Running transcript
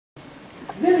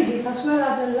villages as well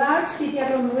as a large city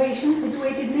agglomeration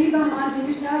situated nearby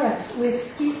mountainous areas with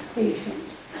ski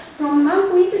stations. From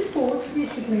non-winter sports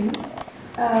disciplines,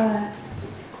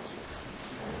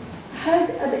 held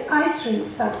at the ice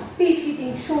rinks such as speed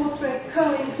skating, short track,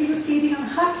 curling, figure skating and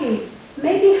hockey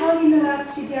may be held in a large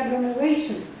city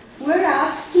agglomeration,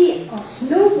 whereas ski or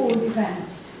snowboard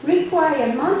events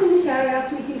require mountainous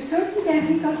areas meeting certain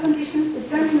technical conditions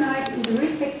determined in the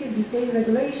respective detailed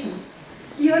regulations.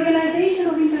 The organization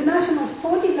of international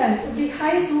sport events of the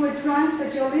highest world rank,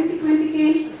 such as Olympic Winter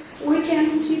Games, World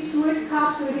Championships, World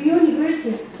Cups, or the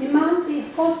University, demands the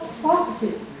host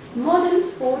possesses modern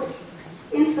sport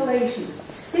installations.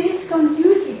 This is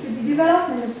conducive to the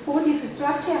development of sport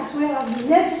infrastructure as well as the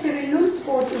necessary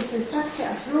non-sport infrastructure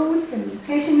as roads,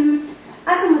 communication routes,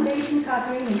 accommodation,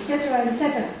 catering, etc.,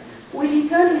 etc., which in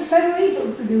turn is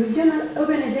favorable to the regional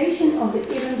urbanization of the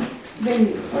event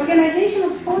venue. Organization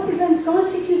of sport events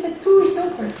constitutes a tourist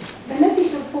offer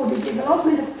beneficial for the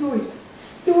development of tourism.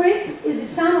 Tourism is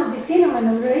the sum of the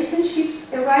phenomenon of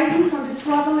relationships arising from the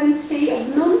travel and stay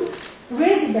of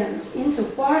non-residents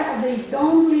insofar as they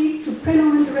don't lead to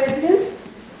permanent residence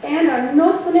and are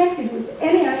not connected with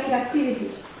any other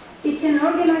activities. It's an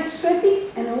organized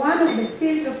traffic and one of the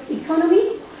fields of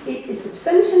economy. It's a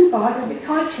substantial part of the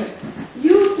culture.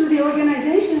 Due to the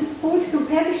organization of sports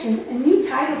competition, a new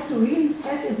type of tourism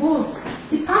has evolved,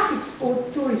 the passive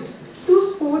sport tourism,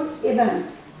 to sport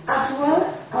events, as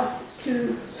well as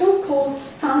to so-called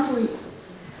fun tourism.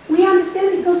 We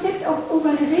understand the concept of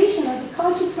urbanization as a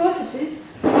cultural process which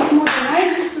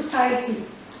modernizes society.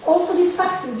 Also, this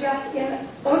factor, just an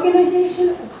organization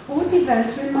of sport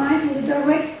events, remains in the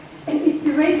direct and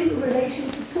inspiring relation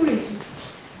to tourism.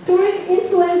 Tourism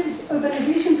influences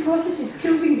urbanization processes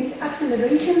causing this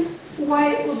acceleration,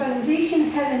 while urbanization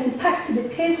has an impact to the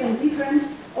pace and difference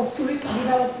of tourist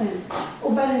development.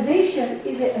 Urbanization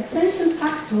is an essential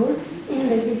factor in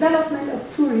the development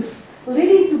of tourism,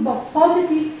 leading to both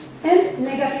positive and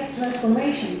negative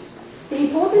transformations. The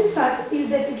important fact is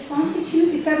that it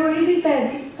constitutes a favorable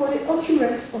basis for the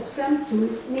occurrence of some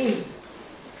tourist needs.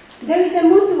 There is a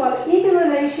mutual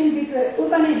interrelation between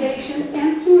urbanization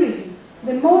and tourism.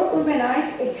 The more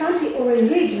urbanized a country or a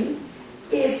region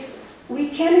is, we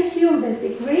can assume that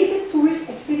the greater tourist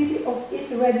activity of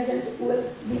its residents will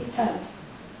be held.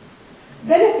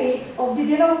 Benefits of the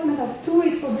development of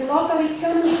tourism for the local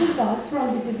economy results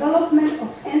from the development of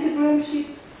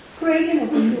entrepreneurships, creation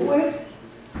of new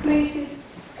workplaces,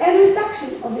 and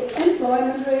reduction of the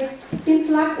employment rate,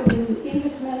 influx of new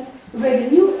investments,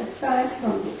 revenue obtained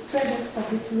from the presence of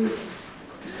the tourism.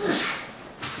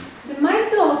 The main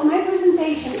goal of my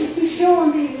presentation is to show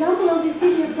on the example of the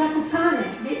city of Zakopane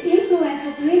the influence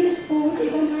of winter sport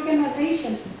events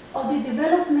organization of the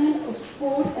development of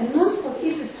sport and non-sport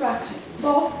infrastructure,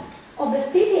 both of the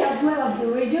city as well as the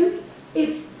region,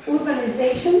 its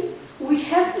urbanization, which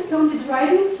has become the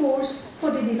driving force for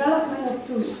the development of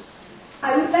tourism.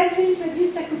 I would like to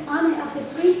introduce Zakopane as a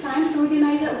 3 times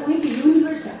organizer of Winter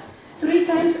Universal, 3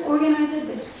 times organizer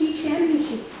the ski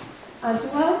championships, as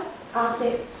well as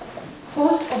the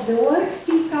host of the World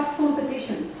Ski Cup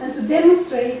competition, and to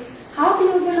demonstrate how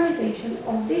the organization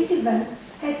of these events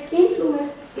has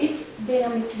influenced its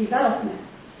dynamic development.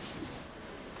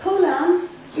 Poland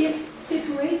is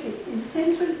situated in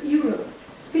Central Europe,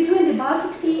 between the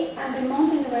Baltic Sea and the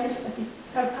mountain range of the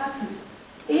Carpathians.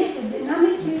 It is a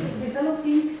dynamically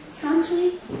developing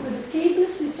country with a stable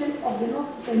system of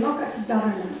democratic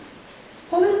governance.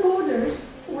 Poland borders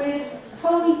with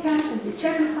following countries: the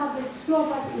Czech Republic,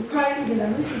 Slovakia, Ukraine,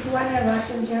 Belarus, Lithuania,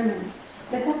 Russia, and Germany.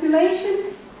 The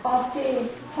population of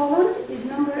Poland is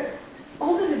numbered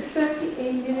over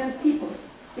 38 million people.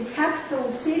 The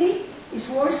capital city is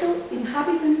Warsaw,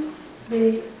 inhabiting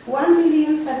the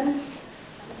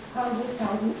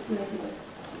 1,700,000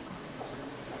 residents.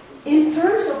 In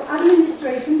terms of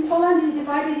administration, Poland is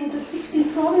divided into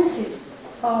 16 provinces.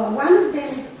 One of them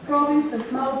is the province of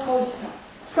Małopolska.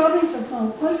 Province of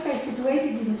Małopolska is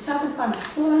situated in the southern part of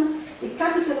Poland. The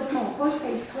capital of Małopolska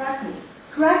is Kraków.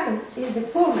 Kraków is the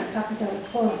former capital of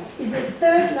Poland. It is the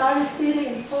 3rd largest city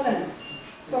in Poland.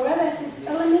 Forever, since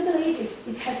early Middle Ages,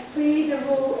 it has played the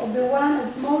role of the one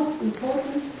of most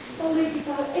important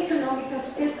political, economic,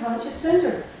 and cultural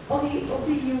center of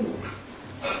the Europe.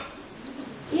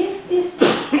 Is this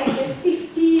of the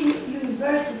 15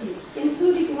 universities,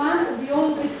 including one of the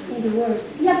oldest in the world,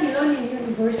 Jagiellonian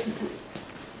University.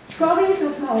 Province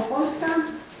of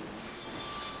Małopolska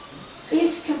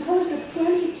is composed of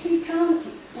 22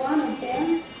 counties. One of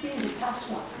them is the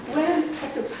Tatra, where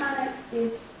Zakopane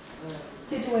is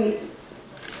situated.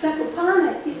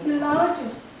 Zakopane is the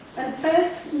largest and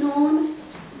best known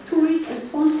tourist and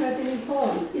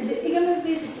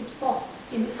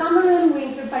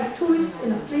by tourists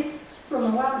and athletes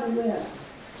from around the world.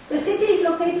 The city is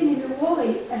located in the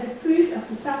valley at the foot of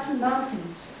the Tatra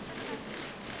Mountains,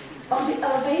 on the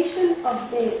elevation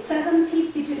of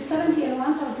between 70 and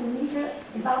 1,000 meters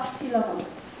above sea level.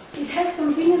 It has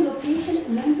convenient location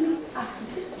and many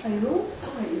accesses by road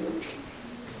or railroad.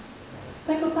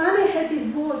 Zakopane has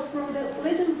evolved from the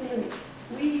little village,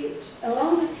 which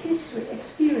along its history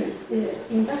experienced the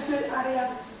industrial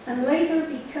area and later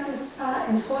became a spa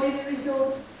and holiday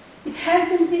resort. It has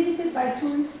been visited by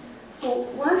tourists for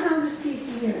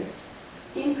 150 years.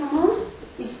 In commenced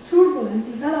its turbulent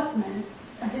development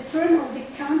at the turn of the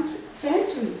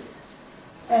centuries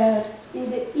in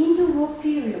the Indo-War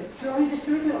period during the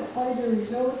circle of holiday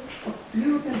resorts of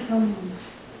European prominence.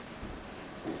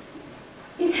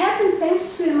 It happened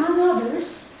thanks to, among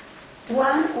others,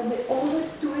 one of the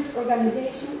oldest tourist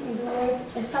organizations in the world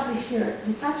established here,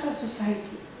 the Tatra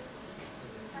Society.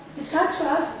 The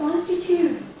Tatras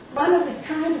constitute one of the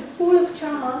kind of full of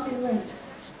charm mountain range.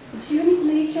 Its unique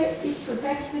nature is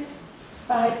protected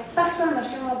by Tatra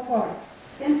National Park,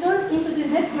 entered into the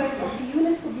network of the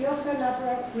UNESCO Biosphere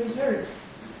Natural Reserves.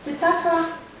 The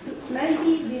Tatra may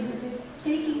be visited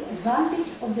taking advantage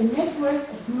of the network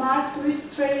of marked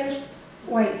tourist trails,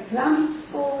 while climbing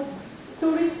sport,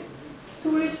 tourist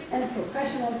and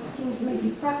professional skiing may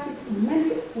be practiced in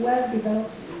many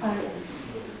well-developed areas.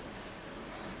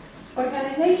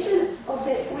 Organization of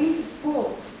the winter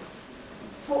sport.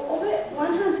 For over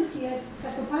 100 years,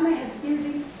 Zakopane has built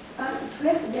an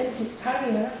unprecedented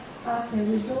career as a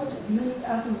result of unique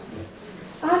atmosphere.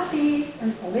 Artists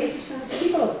and politicians,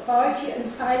 people of culture and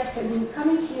science have been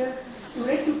coming here to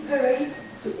recuperate,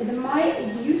 to admire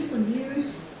beautiful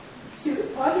views, to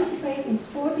participate in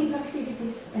sporting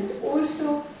activities, and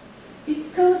also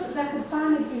because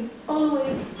Zakopane is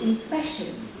always in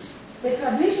fashion. The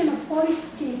tradition of Polish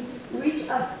skis reached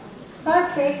as far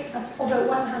back as over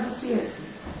 100 years.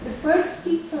 The first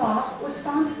ski club was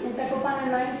founded in Zakopane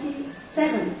in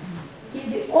 1907. It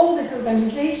is the oldest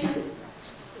organization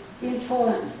in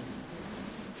Poland.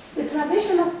 The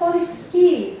tradition of Polish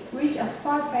skiing reached as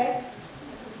far back,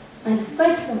 and the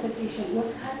first competition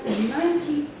was held in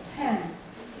 1910.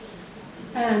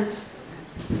 And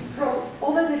for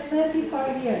over the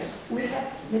 35 years, we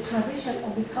have the tradition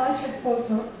of the culture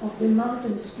folklore of the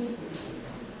mountain people.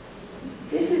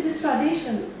 This is the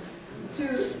tradition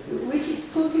which is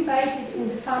cultivated in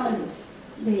the families.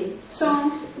 The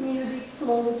songs, music,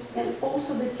 clothes, and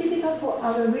also the typical for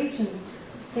our region,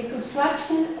 the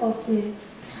construction of the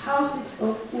houses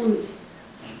of wood.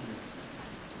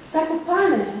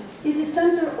 Zakopane is the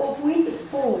center of winter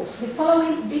sports. The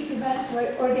following big events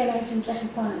were organized in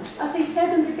Zakopane. As I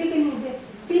said in the beginning, the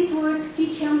Peace World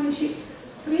Ski Championships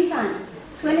 3 times,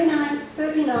 29,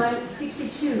 39,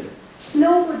 62.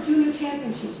 Snowboard Junior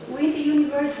Championships, Winter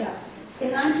Universal.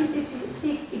 In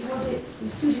 1956, it was the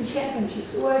Student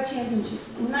Championships, World Championships.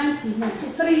 In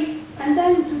 1993, and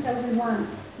then in 2001,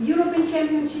 European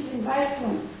Championships in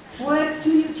Biathlon, World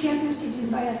Junior Championships in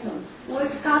Biathlon,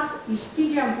 World Cup in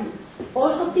ski jumping.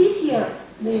 Also this year,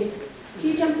 the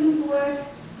ski jumping world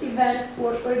event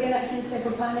was organized in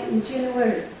Zakopane in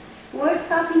January. World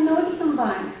Cup in Nordic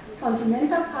Combined,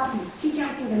 Continental Cup in ski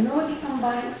jumping and Nordic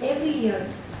Combined every year.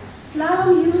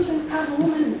 Slalom European Cup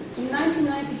Women in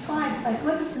 1995, but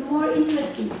what is more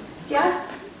interesting,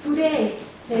 just today,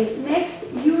 the next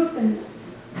European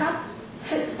Cup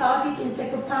has started in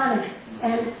Zakopane,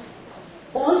 and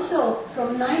also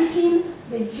from 19,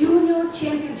 the Junior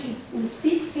Championships in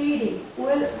speed skating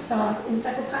will start in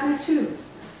Zakopane too.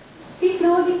 These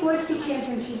Nordic World Ski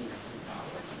Championships,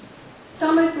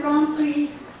 Summer Grand Prix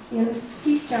in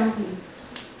ski jumping.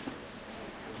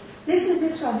 This is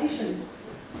the tradition.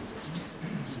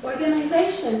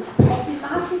 Organization of the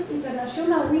massive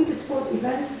international winter sport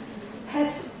events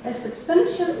has a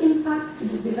substantial impact to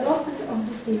the development of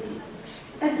the city.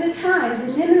 At the time,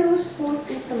 the numerous sports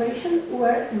installations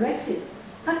were erected.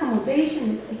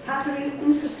 Accommodation and catering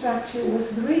infrastructure was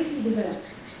greatly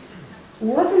developed.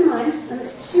 Water mines and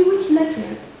sewage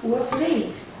network was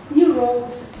laid. New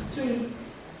roads, streets,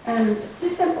 and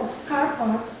system of car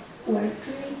parks were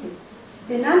created.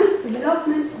 Dynamic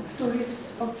development of tourism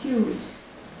occurred.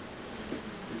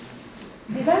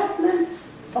 Development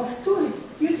of tourism,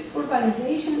 huge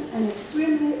urbanization, and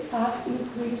extremely fast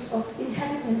increase of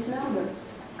inhabitants' number.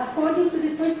 According to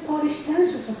the first Polish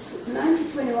census of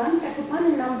 1921,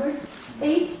 Zakopane numbered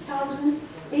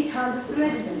 8,800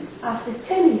 residents. After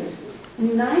 10 years,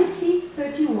 in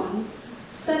 1931,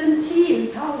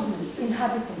 17,000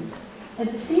 inhabitants.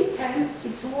 At the same time,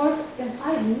 it's worth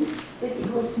emphasizing that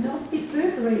it was not the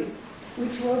birth rate,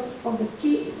 which was of the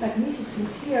key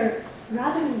significance here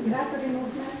rather migratory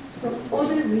movements from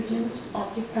other regions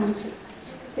of the country.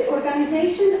 The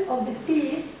organization of the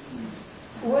FIS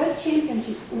World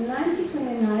Championships in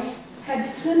 1929 had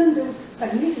a tremendous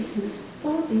significance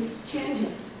for these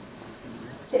changes.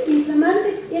 The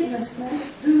implemented investment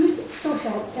boost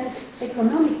social and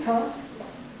economical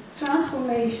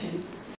transformation.